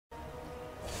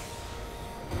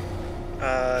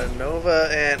Nova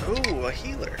and ooh, a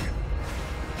healer.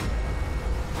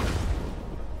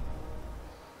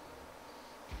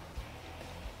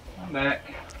 I'm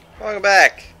back. Welcome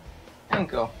back.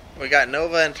 Uncle. We got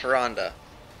Nova and Tyrande.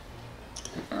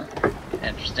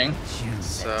 Interesting.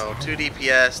 So 2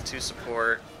 DPS, 2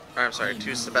 support. Or, I'm sorry,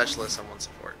 2 specialists and 1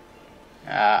 support.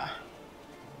 Ah.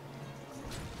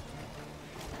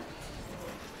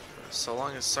 So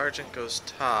long as Sergeant goes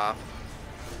top.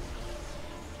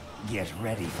 Get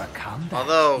ready for combat,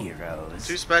 Although heroes.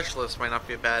 2 specialists might not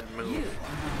be a bad move.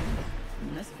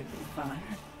 This could be fun.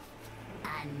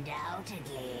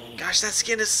 Undoubtedly. Gosh, that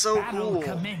skin is so Battle cool.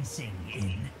 commencing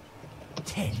in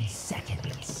 10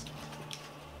 seconds.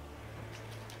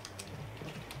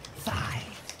 5,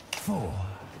 4,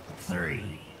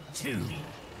 3, 2,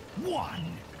 1.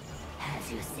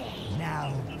 As you say.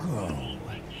 Now go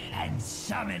and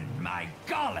summon my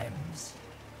golems.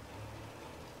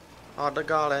 Oh, the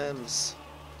golems.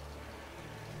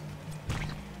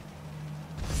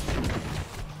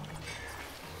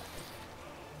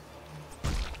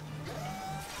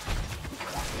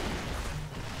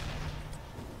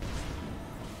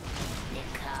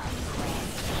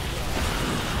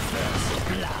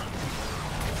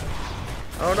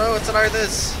 Oh no, it's an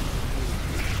Arthas!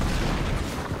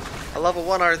 A level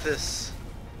 1 Arthas.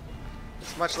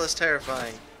 It's much less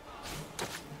terrifying.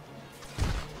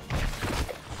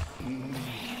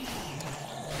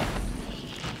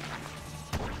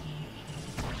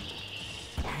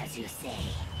 As you say.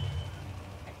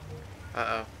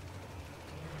 Uh-oh.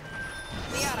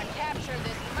 We ought to capture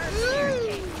this mercenary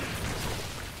king.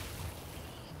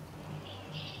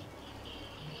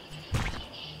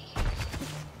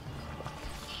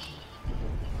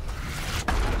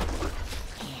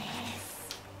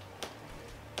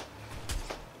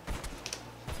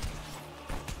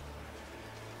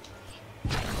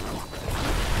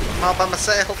 I'm all by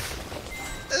myself.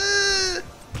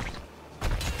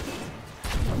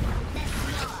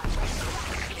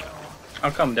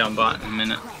 I'll come down bot in a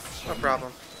minute. No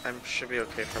problem. I should be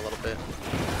okay for a little bit.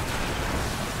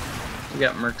 We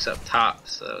got mercs up top,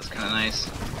 so that was kind of nice.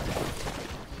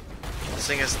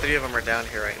 Seeing as 3 of them are down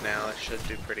here right now, I should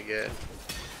do pretty good.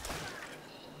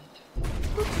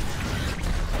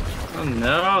 Oh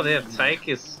no, they have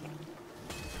Tychus.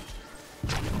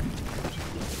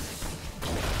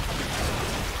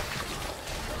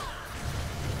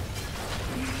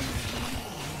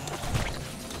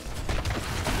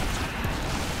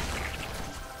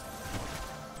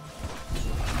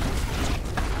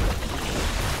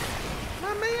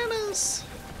 My manas!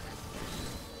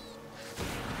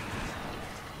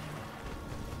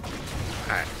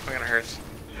 Alright, I'm gonna hurt.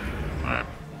 Alright.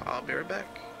 I'll be right back.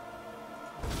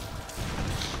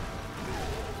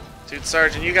 Dude,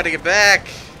 Sergeant, you gotta get back!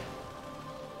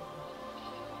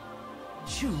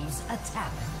 Choose a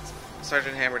talent.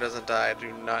 Sergeant Hammer doesn't die. I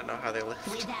do not know how they lived.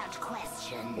 Without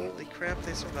question. Holy crap,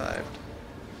 they survived.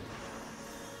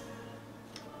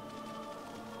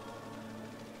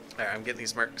 Alright, I'm getting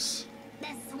these mercs. The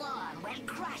swarm will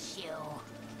crush you.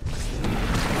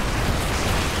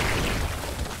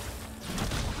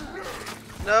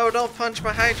 No, don't punch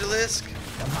my Hydralisk!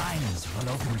 The mines will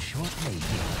open shortly.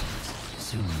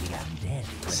 Soon the undead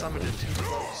will Summoned it too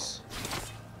close.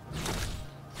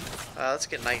 Let's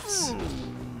get knights.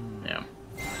 Yeah.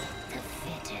 The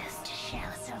fittest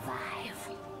shall survive.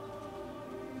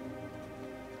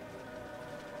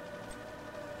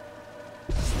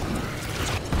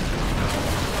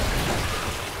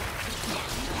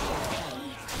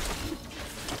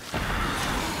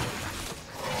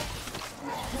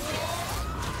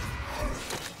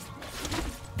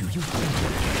 Do you think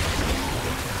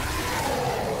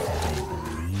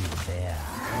believe there?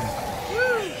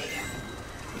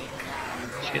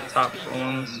 Let's get top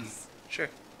ones. Sure.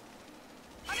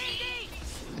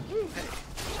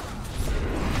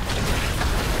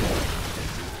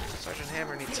 Sergeant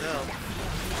Hammer needs help.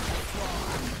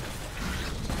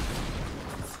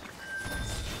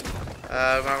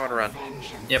 I'm gonna run.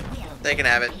 Yep. They can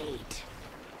have it.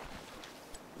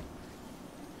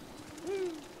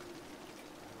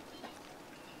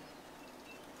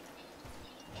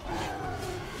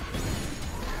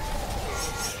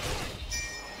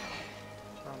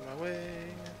 On my way.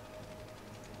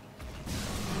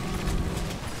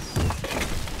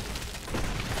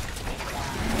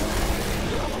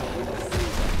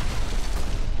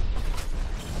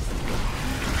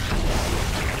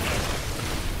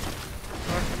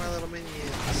 Where are my little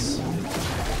minions?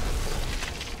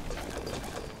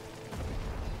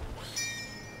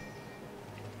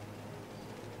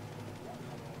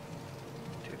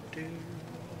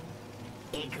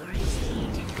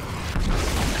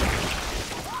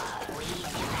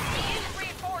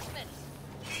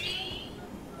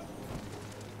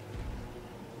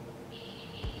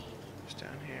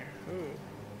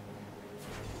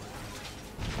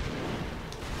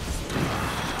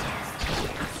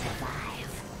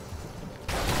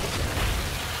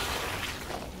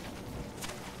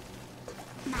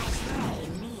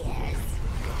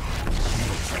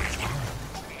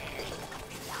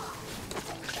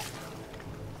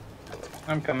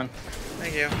 I'm coming.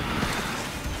 Thank you.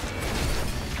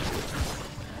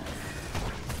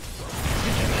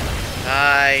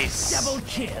 Nice. Double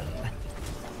kill.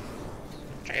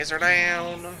 Chase her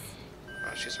down.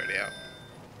 Oh, she's already out.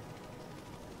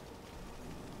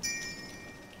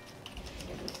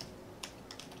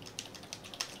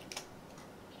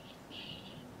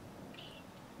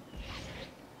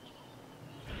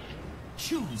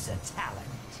 Choose a talent.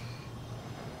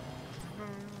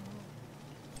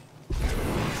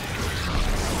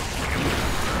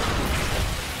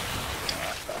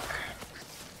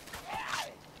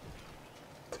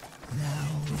 Now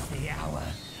is the hour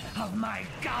of my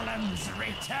golem's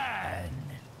return.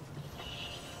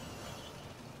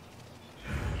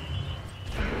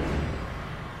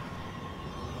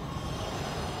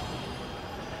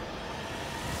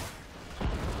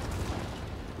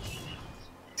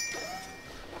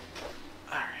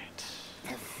 Alright.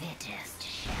 The fittest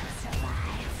shall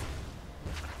survive.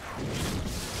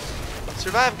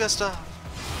 Survive, Gustav.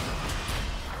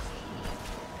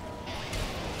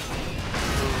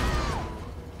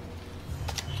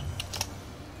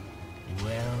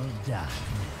 Well done.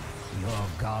 Your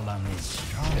golem is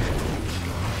stronger than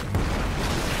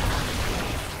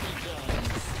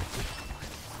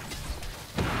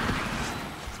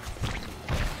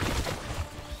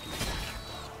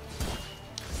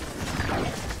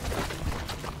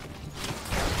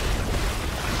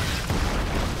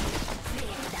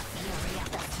Feel the fury of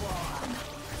the swarm.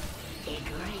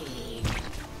 Agreed.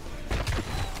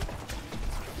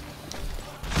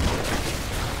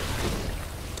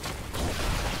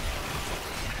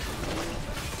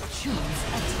 choose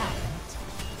a talent.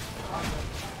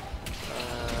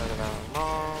 No.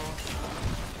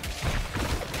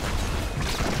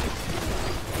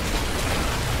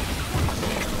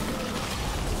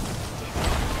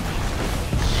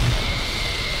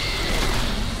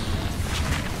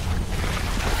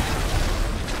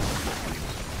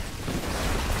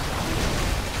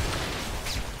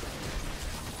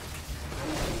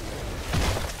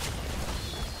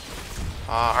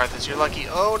 Arthas, you're lucky.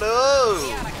 Oh We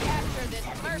no! gotta capture this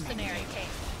mercenary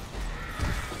camp.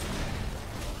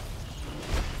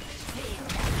 Feel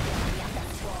the fury of the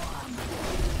swarm.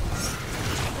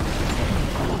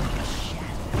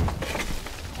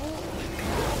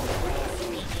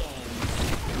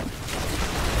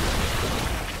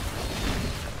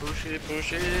 Push it, push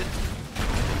it.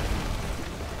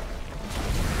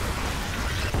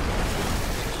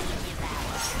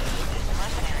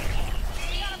 Mercenary camp. We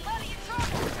got a buddy in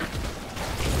trouble.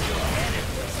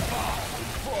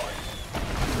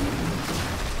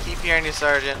 Keep hearing you,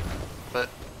 Sergeant. But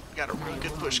got a really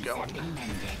good push going.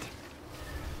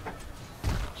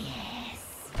 Yes.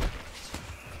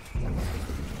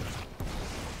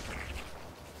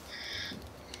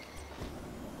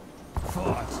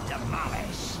 Fort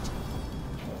demolished.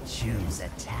 Choose a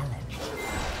talent.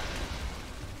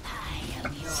 I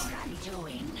am your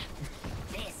undoing.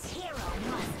 This hero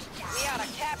must die. We gotta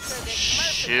capture this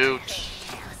mercenary Shoot. camp.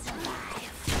 Shall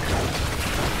survive.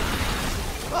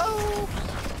 Oh!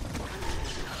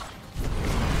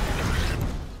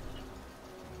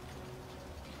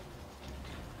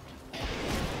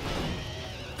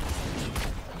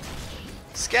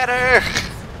 Scatter!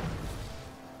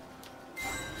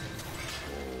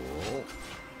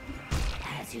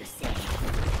 As you say.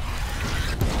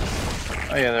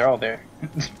 Oh yeah, they're all there.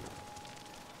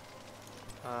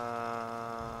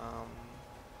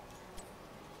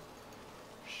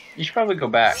 You should probably go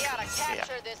back. We gotta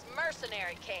capture this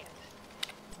mercenary camp.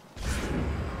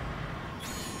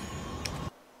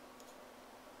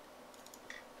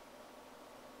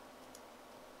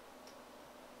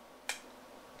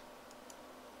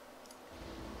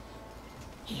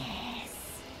 Yes.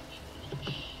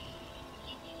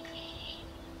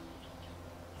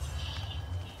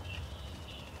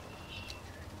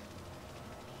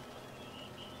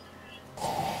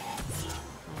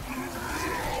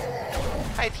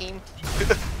 Hi, team.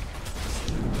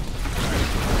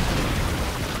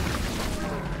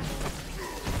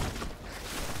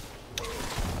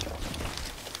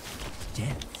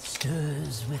 Death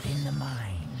stirs within the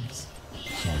minds.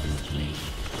 Shall we agree?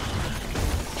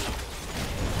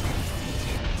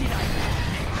 Did I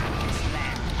mention this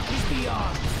land is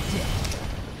beyond death?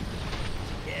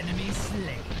 Enemy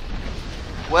slain.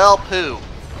 Well, poo.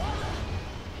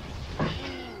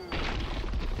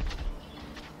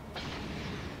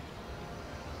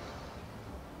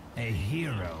 A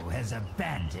hero has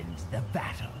abandoned the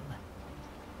battle.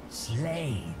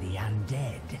 Slay the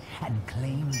undead and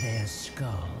claim their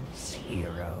skulls,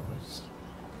 heroes.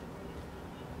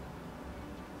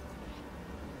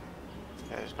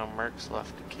 There's no mercs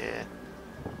left to get.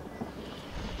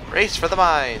 Race for the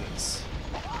mines.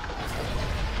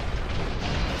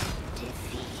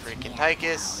 Freaking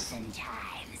Tychus.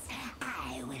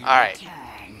 Alright.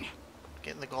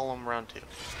 Getting the golem round 2.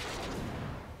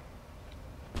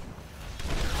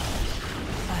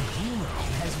 A hero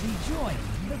has rejoined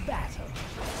the battle.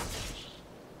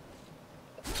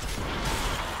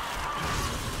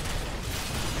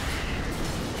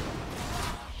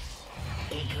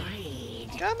 Agreed.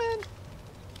 Coming.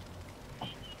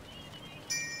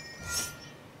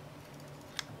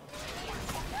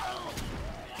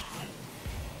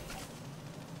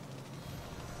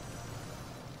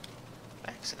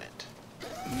 Excellent.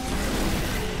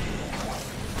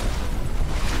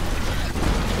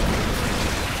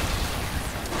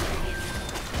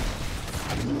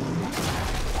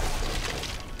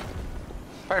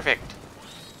 Perfect.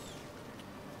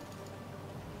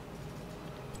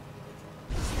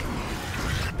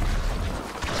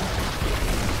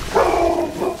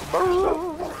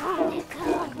 The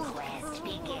conquest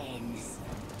begins.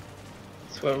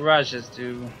 That's what Rajas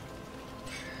do.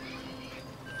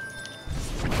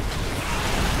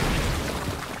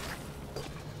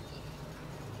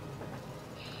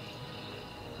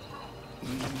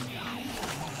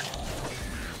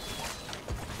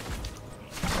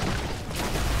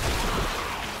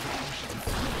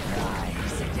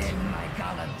 Rise again, my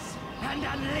golems, and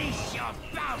unleash your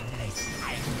boundless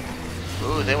anger.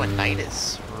 Ooh, they went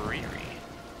Nidus. Riri.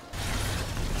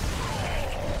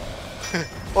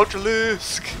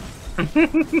 Ultralisk!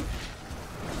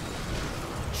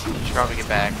 Should probably get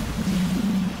back.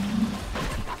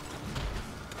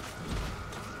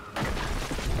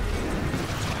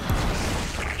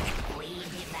 We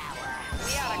devour.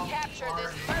 We ought to capture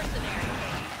this mercenary.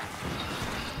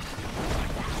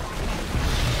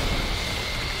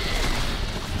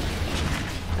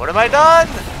 What have I done?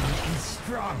 Is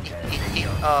stronger than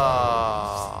your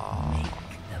Oh,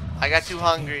 I got too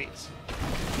hungry.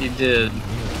 You did. We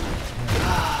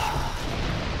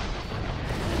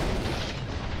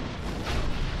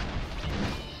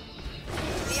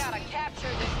ought to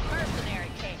capture this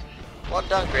mercenary king. Well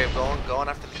done, Grave Golem. Going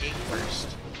after the king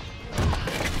first.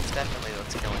 It's definitely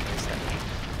what's killing this enemy.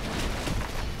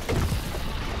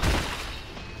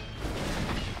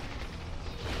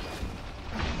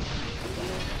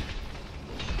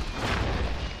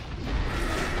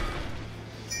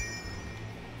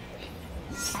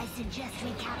 I suggest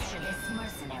we capture this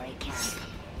mercenary camp.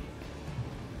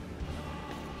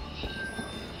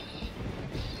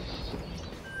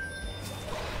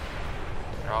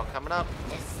 They're all coming up.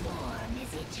 The storm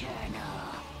is eternal.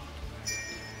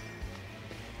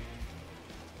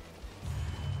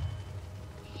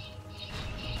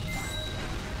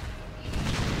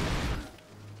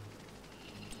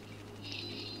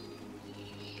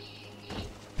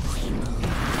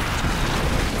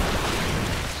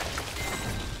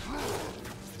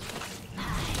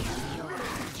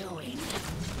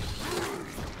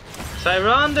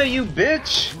 Tyrande, you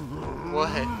bitch!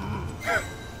 What?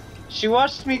 She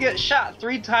watched me get shot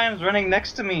 3 times running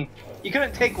next to me. You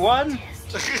couldn't take one?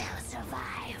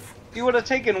 Survive. If you would have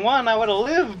taken one, I would have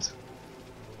lived.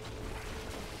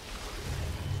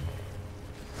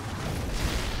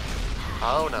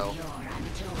 Oh no.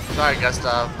 Sorry,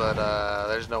 Gustav, but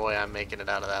there's no way I'm making it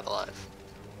out of that alive.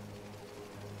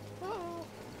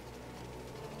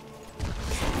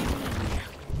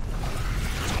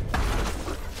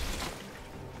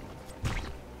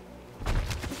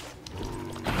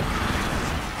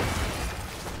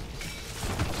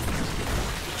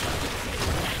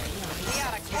 We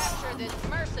ought to capture this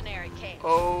mercenary king.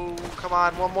 Oh, come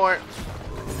on, one more.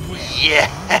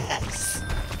 Yes!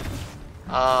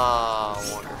 Oh,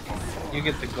 wonderful. You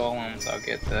get the golems, I'll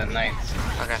get the knights.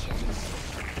 Okay.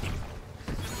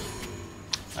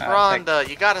 I'll take- Rhonda,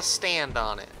 you gotta stand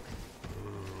on it.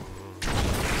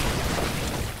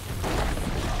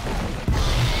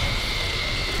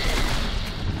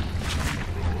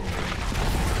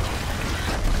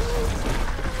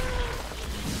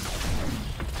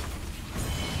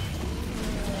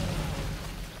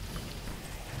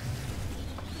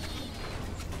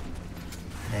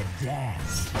 The damned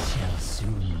shall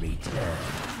soon return.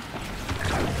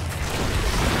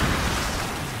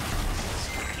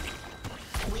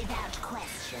 Without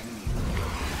question.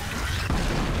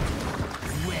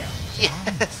 Well,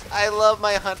 Yes, I love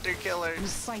my hunter You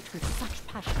killers. fight with such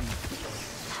passion.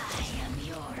 I am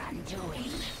your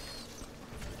undoing.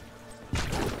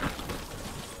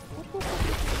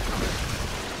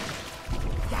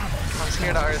 I'm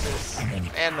scared of Arthas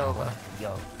and Nova.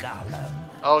 your golem.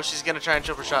 Oh, she's gonna try and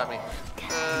triple shot me.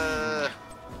 Could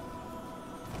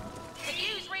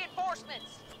use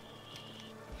reinforcements.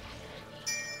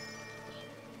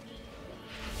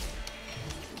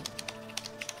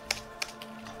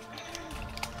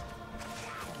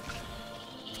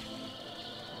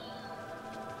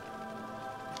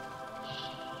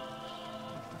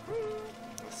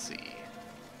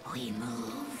 We move.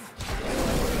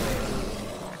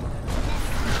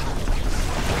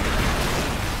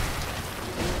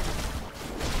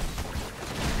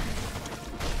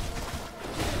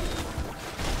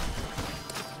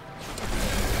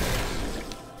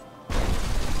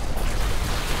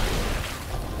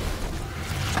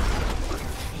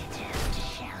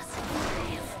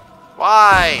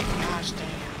 Why? Gosh damn.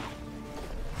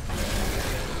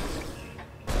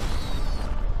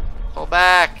 Pull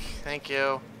back. Thank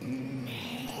you.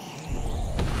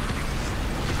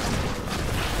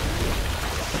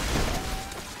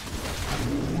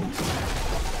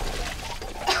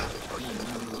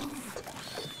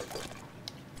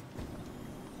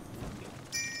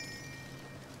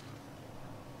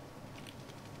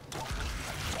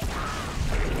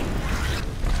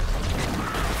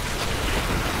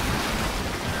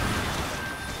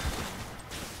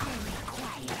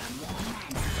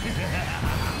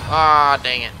 Ah,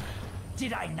 dang it.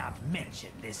 Did I not mention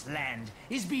this land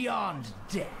is beyond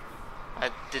death?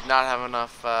 I did not have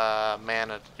enough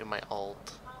mana to do my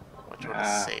ult, which would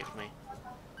have saved me.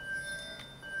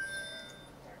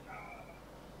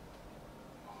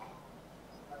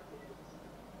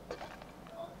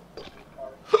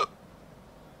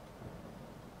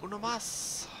 Uno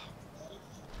más.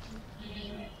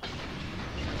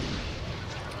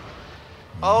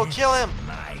 Oh, kill him!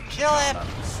 Kill him!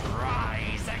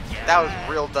 That was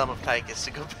real dumb of Tychus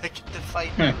to go back into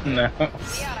fight. No. We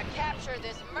ought to capture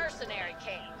this mercenary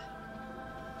camp.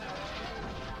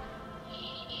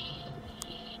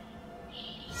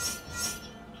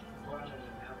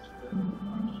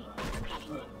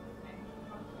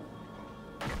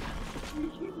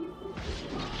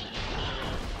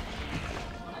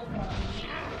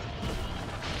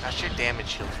 Gosh, your damage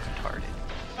shield's retarded.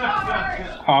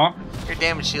 Huh? Your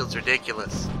damage shield's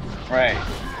ridiculous. Right.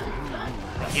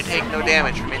 You take no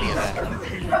damage from any of that.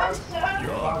 Your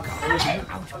guard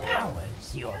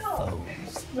outpowers your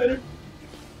foes.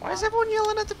 Why is everyone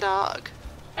yelling at the dog?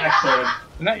 You're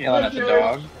not yelling at the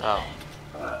dog. Oh.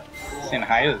 Saying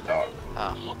hi to the dog.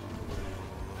 Oh.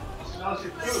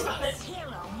 This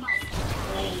hero must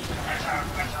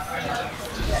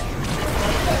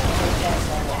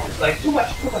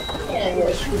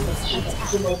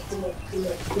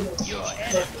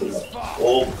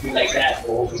Like that.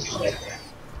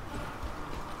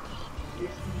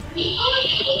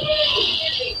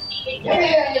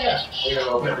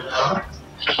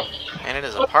 And it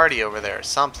is a party over there or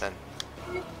something.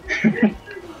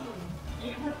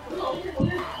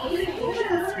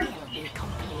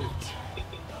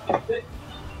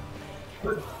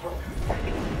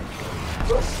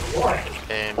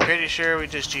 I'm pretty sure we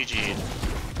just GG'd.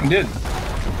 You did.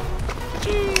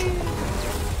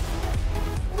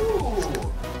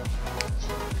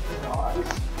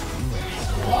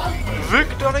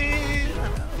 Victory!